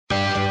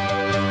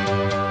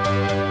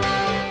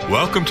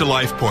Welcome to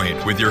Life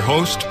Point with your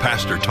host,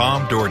 Pastor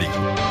Tom Dougherty.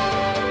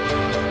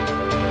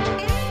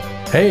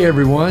 Hey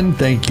everyone,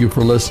 thank you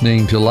for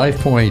listening to Life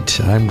Point.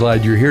 I'm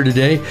glad you're here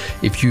today.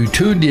 If you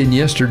tuned in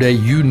yesterday,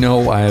 you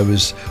know I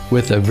was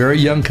with a very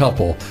young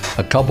couple.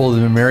 A couple that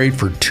have been married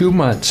for 2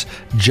 months,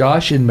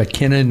 Josh and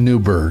Mckenna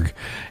Newberg.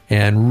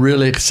 And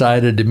really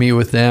excited to meet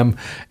with them.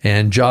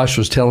 And Josh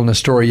was telling a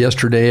story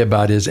yesterday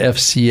about his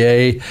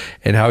FCA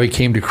and how he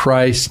came to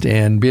Christ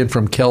and being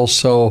from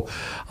Kelso,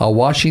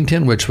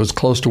 Washington, which was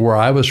close to where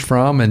I was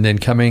from, and then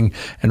coming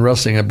and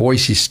wrestling at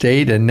Boise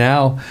State, and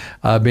now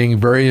being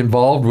very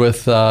involved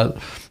with the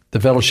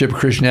Fellowship of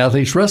Christian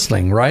Athletes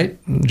Wrestling, right,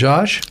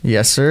 Josh?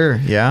 Yes,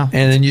 sir. Yeah.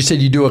 And then you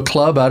said you do a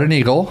club out in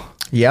Eagle.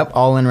 Yep.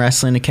 All in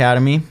Wrestling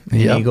Academy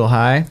in Eagle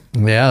High.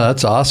 Yeah,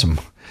 that's awesome.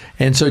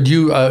 And so do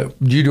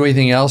you do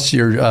anything else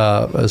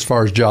as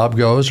far as job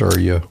goes, or are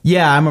you?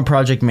 Yeah, I'm a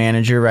project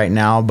manager right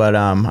now, but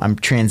I'm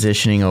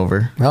transitioning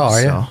over. Oh,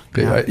 are you?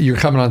 Good. Yeah. You're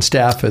coming on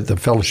staff at the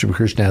Fellowship of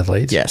Christian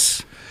Athletes?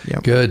 Yes.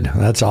 Yep. Good.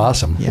 That's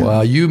awesome. Yeah.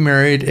 Well, you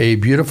married a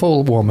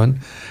beautiful woman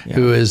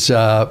who is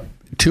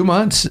 2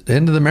 months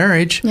into the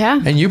marriage.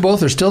 Yeah. And you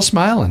both are still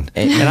smiling.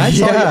 And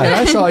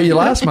I saw you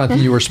last month and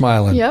you were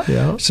smiling. Yep.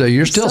 Yeah. So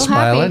you're still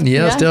smiling. Happy.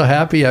 Yeah, still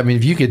happy. I mean,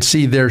 if you could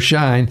see their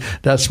shine,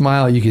 that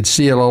smile, you could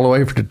see it all the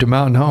way to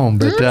Mountain Home.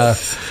 But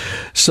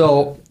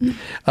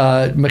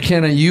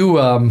Mckenna,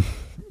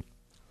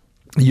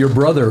 your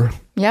brother.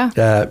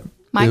 Yeah.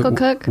 Michael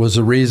Cook was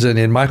the reason,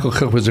 and Michael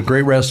Cook was a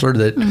great wrestler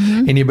that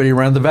anybody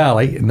around the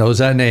valley knows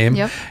that name.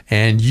 Yep.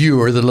 And you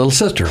were the little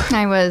sister.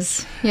 I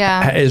was,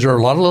 yeah. Is there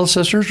a lot of little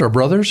sisters or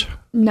brothers?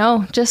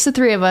 No, just the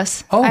three of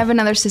us. Oh. I have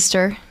another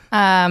sister,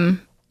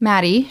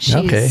 Maddie.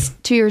 She's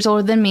 2 years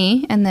older than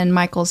me, and then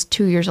Michael's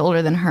 2 years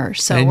older than her.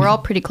 So we're all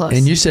pretty close.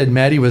 And you said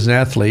Maddie was an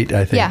athlete,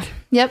 I think. Yeah.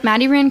 Yep.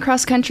 Maddie ran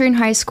cross country in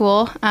high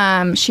school.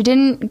 She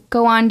didn't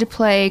go on to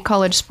play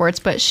college sports,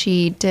 but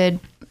she did.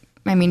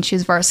 I mean, she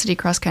was varsity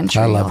cross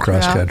country. I love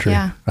cross country.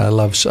 Yeah. I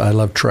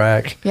love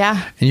track.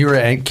 Yeah. And you were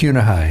at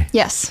CUNA High.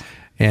 Yes.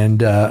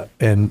 And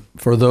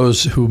for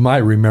those who might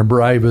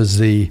remember, I was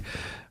the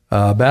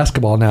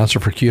basketball announcer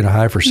for CUNA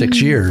High for 6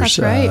 years. That's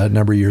right. A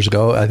number of years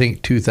ago. I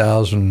think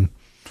 2000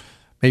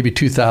 to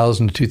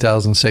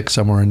 2006,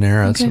 somewhere in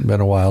there. It's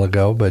been a while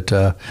ago, but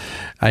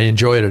I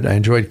enjoyed it. I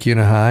enjoyed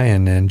CUNA High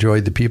and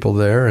enjoyed the people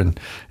there, and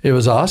it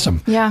was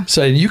awesome. Yeah.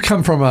 So you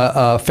come from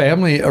a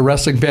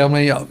wrestling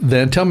family.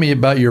 Then tell me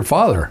about your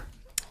father.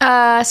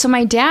 So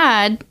my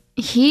dad,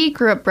 he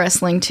grew up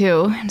wrestling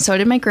too, and so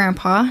did my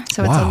grandpa.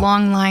 So it's a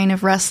long line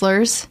of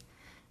wrestlers.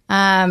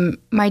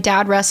 My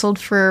dad wrestled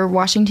for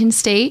Washington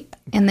State,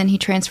 and then he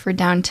transferred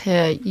down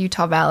to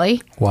Utah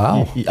Valley.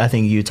 Wow. I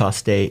think Utah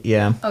State,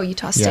 yeah. Oh,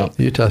 Utah State.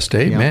 Yeah. Utah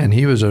State, man.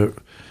 He was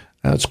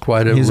that's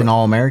quite a... He was an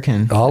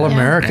All-American.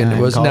 All-American. Yeah,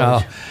 It was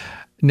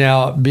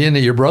now, being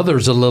that your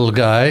brother's a little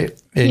guy,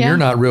 and you're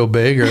not real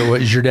big, or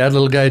what, is your dad a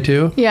little guy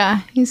too?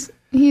 Yeah, he's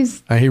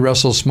He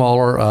wrestles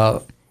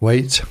smaller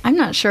weights. I'm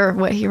not sure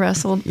what he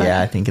wrestled. But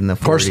Yeah, I think in the 40s.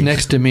 Of course,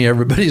 next to me,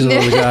 everybody's a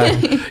little guy.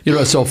 You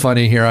know, it's so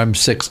funny here. I'm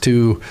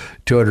 6'2",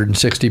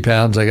 260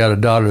 pounds. I got a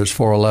daughter that's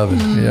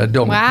 4'11".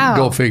 Yeah,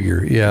 go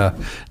figure. Yeah,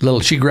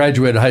 she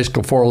graduated high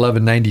school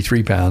 4'11",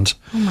 93 pounds.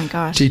 Oh my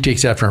gosh. She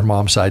takes after her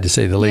mom's side, to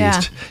say the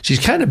least. She's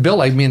kind of built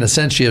like me in a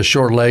sense. She has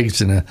short legs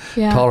and a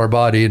taller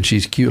body, and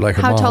she's cute like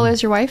her mom. How tall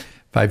is your wife?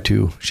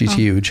 5'2". She's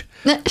huge.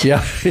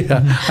 Yeah.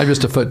 I'm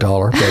just a foot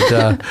taller,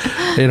 but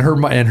and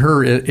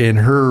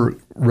her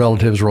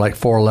relatives were like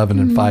 4'11"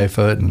 and 5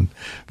 foot and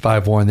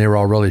 5'1". They were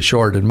all really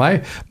short, and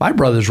my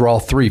brothers were all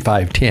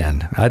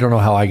 5'10". I don't know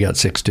how I got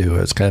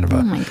 6'2". It's kind of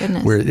my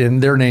goodness. weird.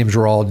 And their names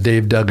were all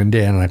Dave, Doug, and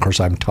Dan, and of course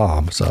I'm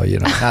Tom. So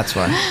That's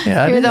why.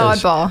 Yeah, you're the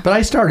oddball. But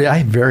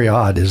I'm very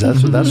odd.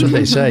 That's what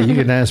they say. You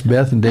can ask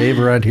Beth and Dave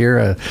around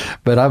here.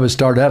 But I was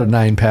started out at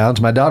 9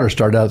 pounds. My daughter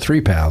started out at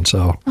 3 pounds.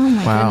 So oh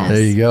my goodness.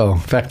 There you go. In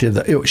fact,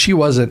 she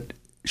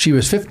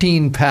was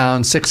 15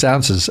 pounds 6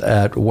 ounces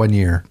at 1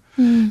 year.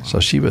 So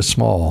she was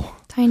small.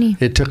 Tiny.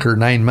 It took her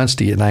 9 months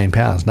to get 9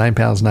 pounds. 9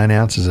 pounds 9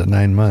 ounces at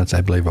 9 months,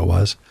 I believe it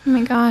was. Oh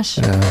my gosh.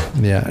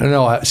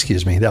 No,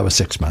 excuse me. That was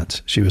 6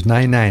 months. She was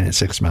 9'9" at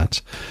 6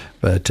 months.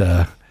 But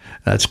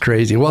that's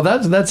crazy. Well,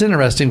 that's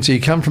interesting. So you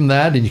come from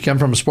that, and you come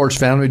from a sports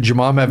family. Did your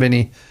mom have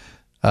any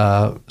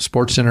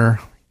sports in her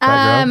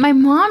background? My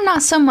mom,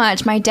 not so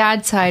much. My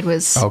dad's side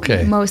was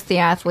most the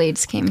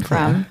athletes came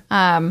from.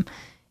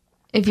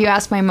 If you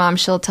ask my mom,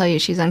 she'll tell you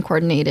she's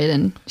uncoordinated,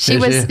 and she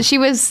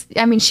was.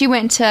 I mean, she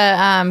went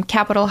to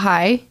Capitol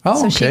High,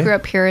 so she grew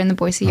up here in the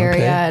Boise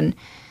area,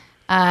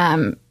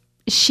 and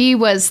she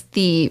was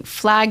the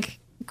flag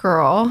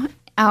girl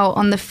out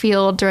on the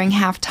field during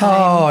halftime.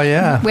 Oh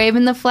yeah,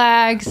 waving the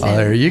flags. Oh,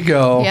 there you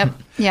go. Yep.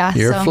 Yeah.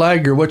 You're a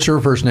flag girl. What's her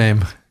first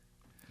name?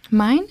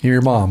 Mine?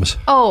 Your mom's.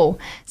 Oh,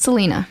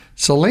 Selena.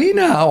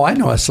 Selena. Oh, I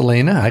know a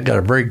Selena. I got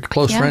a very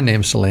close friend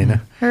named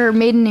Selena. Her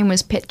maiden name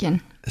was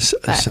Pitkin.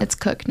 But it's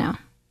Cook now.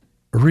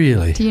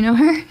 Really? Do you know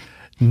her?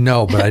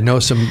 No, but I know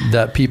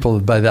that people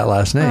by that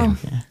last name.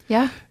 Oh,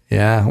 yeah.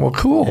 Yeah. Well,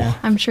 cool. Yeah.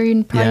 I'm sure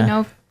you probably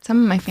know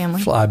some of my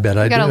family. I bet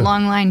I do. Got a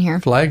long line here.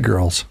 Flag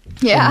girls.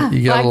 Yeah.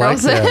 You got to like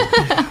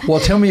that. Well,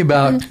 tell me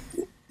about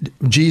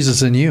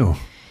Jesus and you.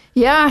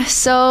 Yeah,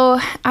 so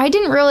I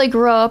didn't really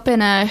grow up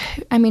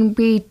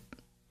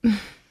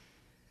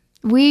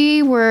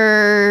we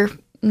were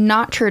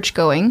not church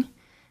going,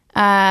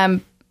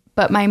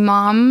 but my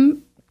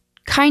mom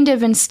kind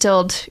of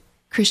instilled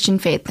Christian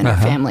faith in our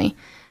family.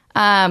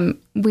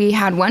 We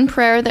had one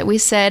prayer that we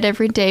said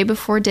every day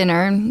before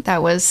dinner. And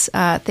that was,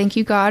 thank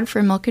you, God,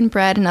 for milk and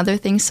bread and other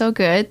things so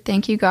good.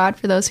 Thank you, God,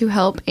 for those who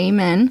help.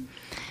 Amen.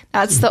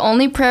 That's the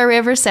only prayer we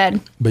ever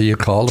said. But you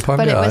called upon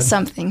God. But it was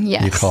something,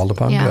 yes. You called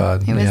upon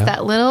God. It was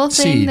that little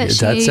thing that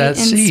she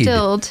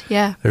instilled. Seed.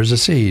 Yeah. There's a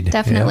seed.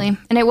 Definitely. Yeah.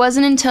 And it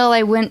wasn't until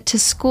I went to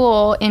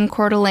school in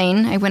Coeur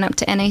d'Alene, I went up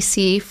to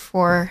NAC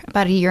for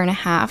about a year and a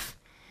half.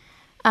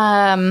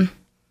 And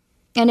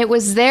it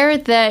was there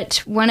that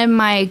one of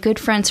my good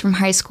friends from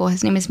high school,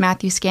 his name is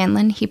Matthew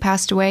Scanlon, he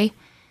passed away.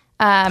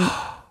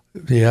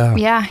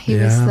 Yeah, he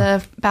was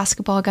the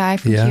basketball guy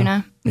from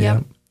CUNA.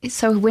 Yep.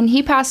 So when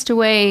he passed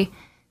away,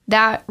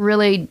 that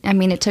really,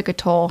 it took a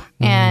toll.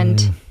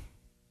 And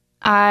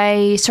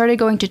I started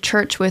going to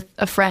church with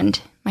a friend.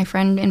 My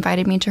friend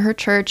invited me to her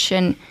church,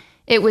 and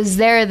it was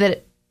there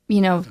that,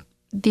 the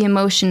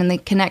emotion and the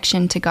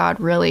connection to God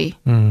really,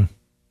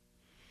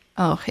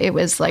 it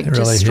was like it just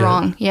really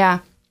strong. Hit. Yeah.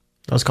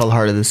 That was called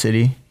Heart of the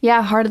City?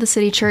 Yeah, Heart of the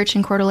City Church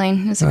in Coeur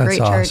d'Alene. It was a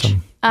great church.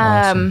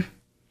 Awesome.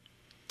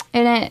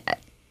 And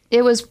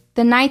it was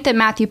the night that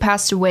Matthew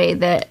passed away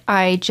that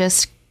I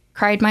just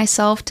cried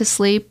myself to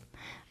sleep.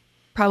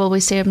 Probably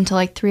stayed up until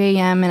like 3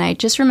 a.m. And I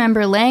just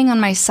remember laying on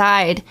my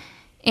side,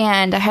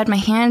 and I had my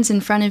hands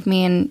in front of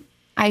me, and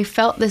I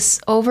felt this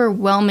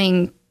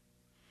overwhelming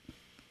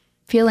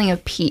feeling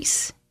of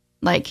peace.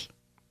 Like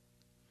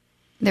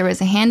there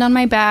was a hand on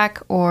my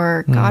back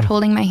or God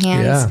holding my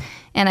hands. Yeah.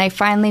 And I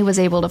finally was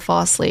able to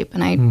fall asleep,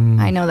 and I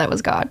know that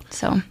was God.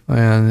 So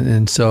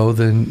and so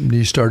then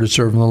you started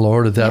serving the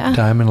Lord at that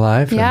time in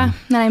life. Yeah.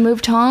 Then I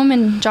moved home,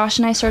 and Josh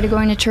and I started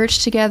going to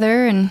church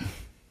together, and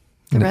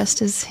the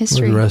rest is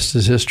history. The rest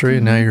is history.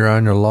 And now you're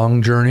on your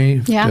long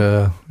journey.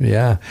 Yeah.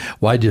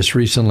 Well, I just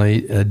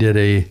recently did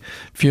a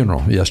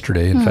funeral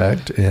yesterday, in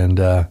fact, and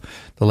the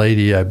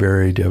lady I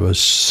buried was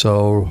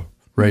so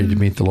ready to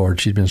meet the Lord.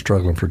 She'd been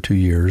struggling for 2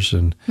 years,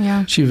 and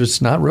she was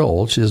not real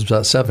old. She was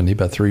about 70,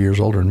 about 3 years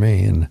older than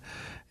me,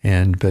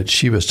 but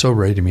she was so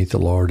ready to meet the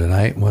Lord. And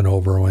I went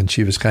over when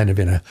she was kind of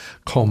in a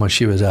coma.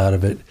 She was out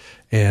of it,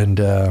 and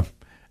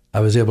I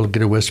was able to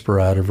get a whisper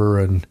out of her.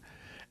 And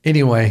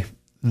anyway,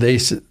 they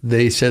said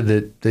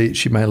that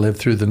she might live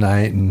through the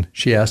night, and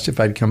she asked if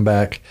I'd come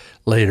back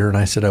later, and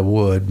I said I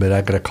would, but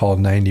I got a call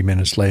 90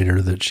 minutes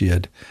later that she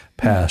had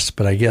passed.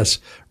 But I guess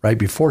right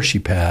before she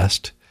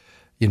passed,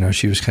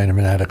 she was kind of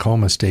in a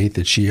coma state,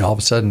 that she all of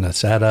a sudden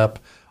sat up,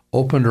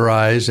 opened her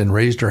eyes, and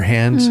raised her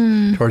hands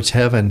towards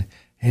heaven.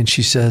 And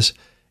she says,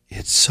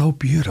 "It's so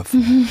beautiful,"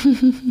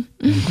 and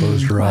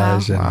closed her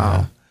eyes.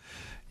 And,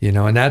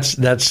 and that's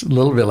a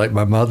little bit like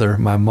my mother.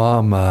 My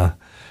mom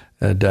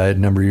died a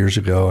number of years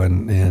ago,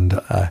 and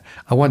I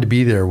wanted to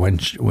be there when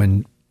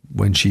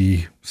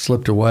she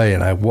slipped away,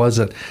 and I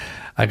wasn't.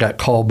 I got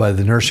called by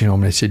the nursing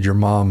home, and they said, "Your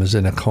mom is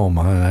in a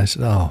coma," and I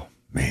said, "Oh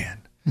man."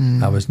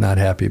 I was not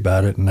happy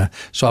about it. And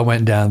so I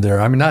went down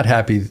there. I'm not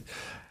happy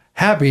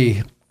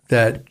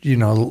that,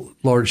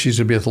 Lord, she's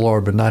going to be with the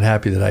Lord, but not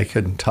happy that I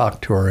couldn't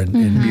talk to her and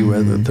be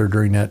with her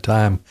during that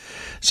time.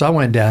 So I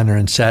went down there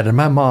and sat. And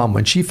my mom,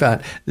 when she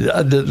found,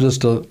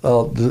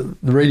 the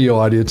radio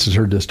audience has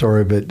heard this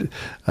story, but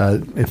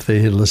if they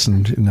had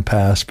listened in the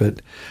past,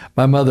 but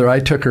my mother,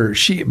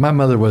 my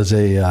mother was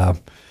a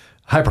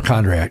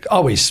hypochondriac,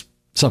 always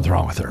something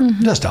wrong with her,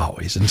 just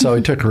always. And so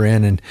I took her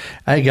in, and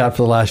I got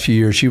for the last few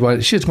years, she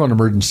was going to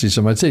emergency,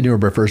 so I'd say knew her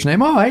by first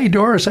name. "Oh, hey,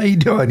 Doris, how you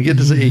doing? Good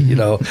to see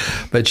you,"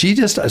 But she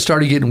just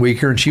started getting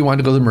weaker, and she wanted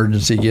to go to the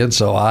emergency again.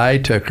 So I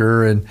took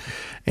her,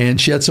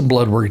 and she had some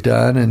blood work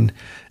done,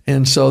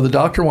 and so the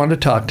doctor wanted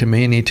to talk to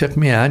me, and he took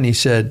me out, and he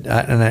said,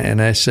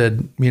 I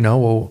said,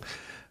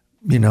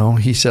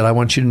 he said, "I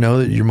want you to know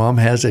that your mom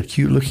has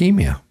acute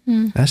leukemia."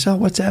 I said,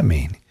 "What's that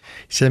mean?"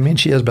 He said, "It means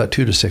she has about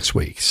 2 to 6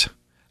 weeks."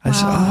 I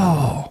said,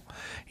 "Oh."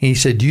 He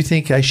said, "Do you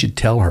think I should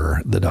tell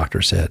her?" The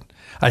doctor said.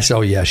 I said,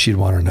 "Oh, yeah, she'd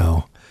want to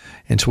know."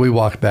 And so we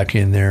walked back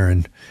in there,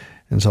 and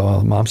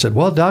so Mom said,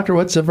 "Well, doctor,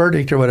 what's the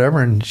verdict or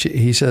whatever?" And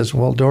he says,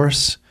 "Well,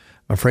 Doris,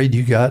 I'm afraid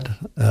you got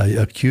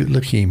acute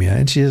leukemia."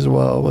 And she says,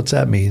 "Well, what's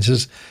that mean?" He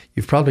says,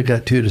 "You've probably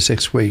got 2 to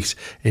 6 weeks."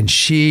 And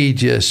she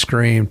just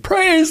screamed,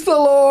 "Praise the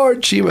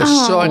Lord!" She was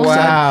so excited.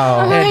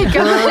 Wow. Oh my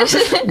gosh.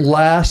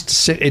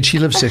 And she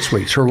lived 6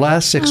 weeks. Her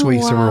last 6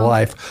 weeks of her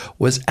life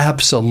was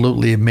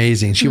absolutely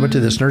amazing. She went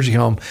to this nursing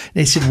home, and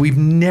they said, "We've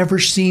never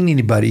seen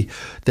anybody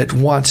that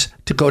wants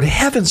to go to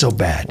heaven so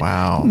bad."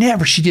 Wow.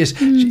 Never. She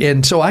just,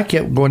 and so I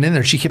kept going in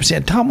there. She kept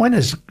saying, "Tom, when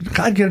is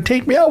God going to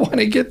take me? I want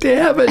to get to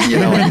heaven."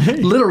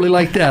 And literally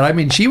like that. I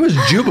mean, she was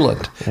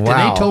jubilant. Wow.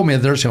 And they told me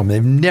at the nursing home,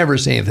 they've never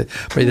seen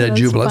anybody that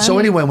jubilant. Funny. So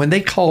anyway, when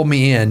they called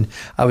me in,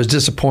 I was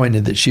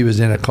disappointed that she was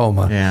in a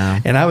coma. Yeah.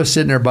 And I was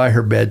sitting there by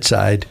her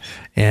bedside,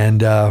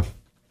 and I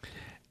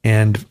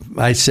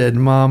said,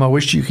 "Mom, I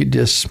wish you could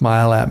just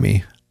smile at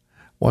me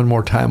one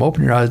more time.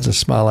 Open your eyes and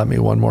smile at me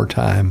one more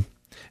time.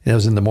 And it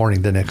was in the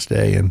morning the next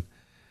day. And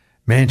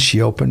man, she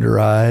opened her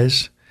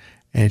eyes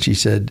and she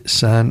said,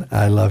 son,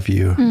 I love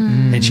you.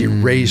 And she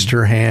raised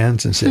her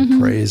hands and said,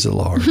 praise the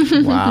Lord.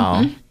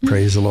 Wow.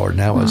 Praise the Lord. And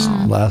that was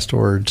last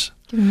words.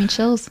 Giving me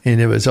chills.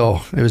 And it was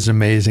an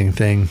amazing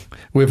thing.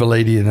 We have a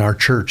lady in our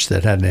church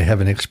that had to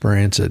have an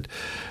experience that,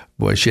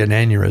 boy, she had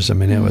an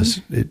aneurysm, and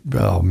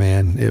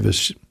it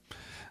was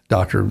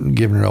doctor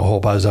giving her no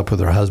hope. I was up with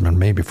her husband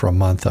maybe for a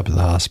month up at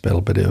the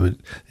hospital, but it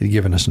had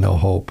given us no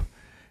hope.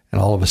 And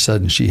all of a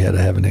sudden, she had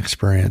to have an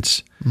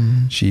experience.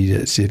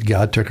 She said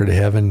God took her to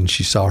heaven, and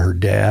she saw her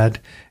dad,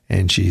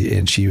 and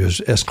she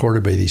was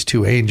escorted by these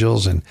two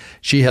angels, and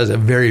she has a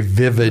very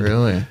vivid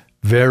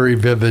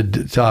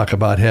talk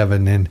about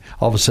heaven. And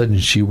all of a sudden,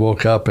 she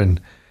woke up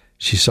and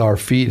she saw her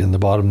feet in the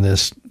bottom of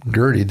this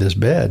Dougherty, this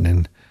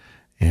bed,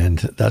 and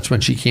that's when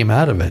she came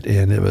out of it.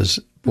 And it was,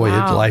 boy,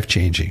 it's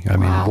life-changing. I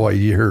mean, boy,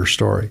 you hear her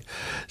story.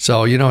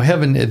 So,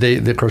 heaven,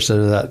 of course,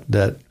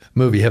 that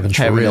movie, Heaven's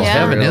for Real. Yeah.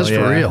 Heaven is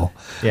for real.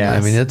 Yeah.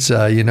 I mean, it's,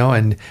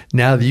 and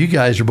now that you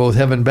guys are both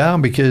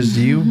heaven-bound because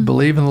you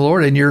believe in the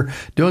Lord and you're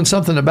doing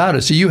something about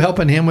it. So you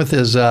helping him with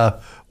his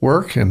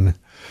work? And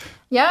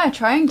yeah,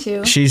 trying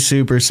to. She's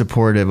super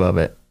supportive of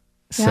it.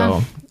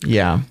 So,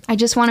 yeah. I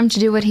just want him to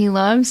do what he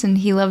loves, and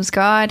he loves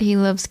God. He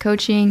loves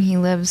coaching. He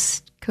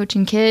loves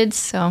coaching kids,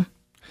 so.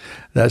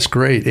 That's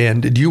great.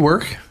 And do you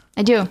work?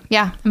 I do,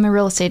 yeah. I'm a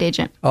real estate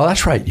agent. Oh,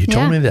 that's right. You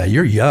told me that.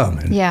 You're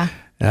young. And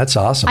that's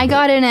awesome. I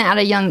got in at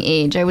a young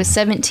age. I was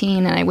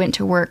 17, and I went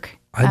to work.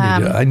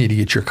 I need to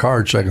get your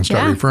card so I can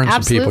start referring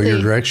some people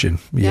your direction.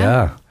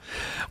 Yeah.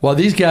 Well,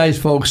 these guys,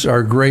 folks,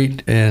 are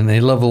great, and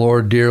they love the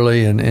Lord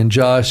dearly. And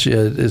Josh,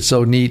 it's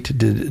so neat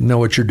to know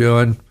what you're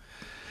doing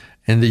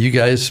and that you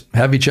guys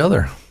have each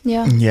other.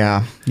 Yeah.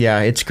 Yeah.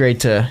 Yeah. It's great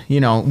to,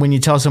 when you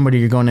tell somebody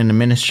you're going into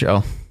ministry,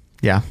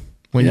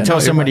 when you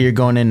tell somebody you're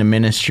going into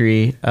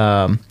ministry,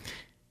 a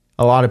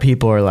lot of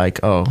people are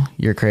like, oh,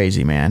 you're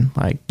crazy, man.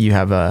 Like, you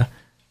have a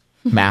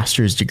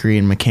master's degree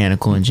in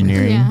mechanical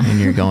engineering and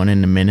you're going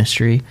into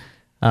ministry.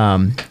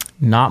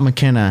 Not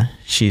Mckenna.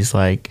 She's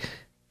like,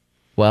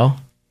 well,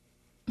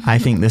 I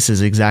think this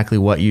is exactly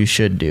what you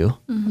should do.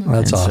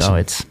 That's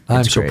awesome. So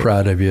I'm so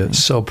proud of you.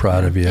 So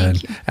proud of you.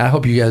 And I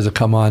hope you guys will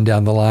come on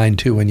down the line,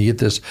 too. When you get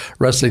this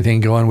wrestling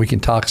thing going, we can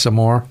talk some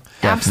more.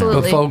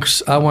 Absolutely. But,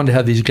 folks, I wanted to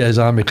have these guys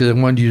on because I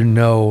wanted you to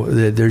know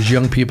that there's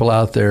young people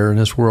out there in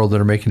this world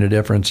that are making a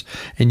difference,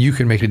 and you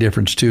can make a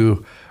difference,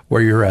 too,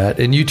 where you're at.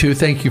 And you, too,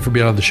 thank you for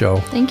being on the show.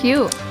 Thank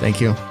you. Thank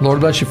you.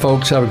 Lord bless you,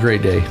 folks. Have a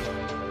great day.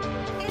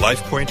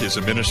 LifePoint is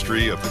a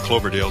ministry of the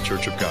Cloverdale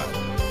Church of God.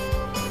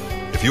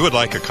 If you would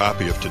like a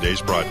copy of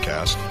today's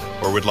broadcast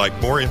or would like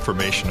more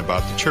information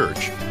about the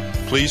church,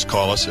 please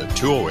call us at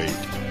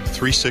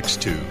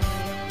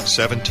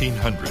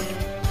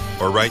 208-362-1700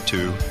 or write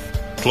to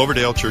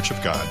Cloverdale Church of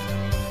God,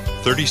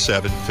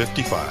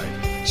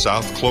 3755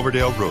 South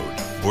Cloverdale Road,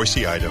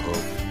 Boise, Idaho,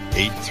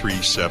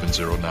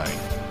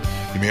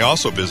 83709. You may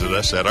also visit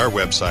us at our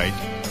website,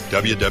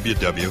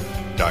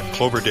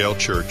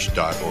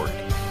 www.cloverdalechurch.org.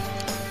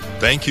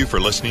 Thank you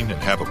for listening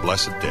and have a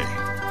blessed day.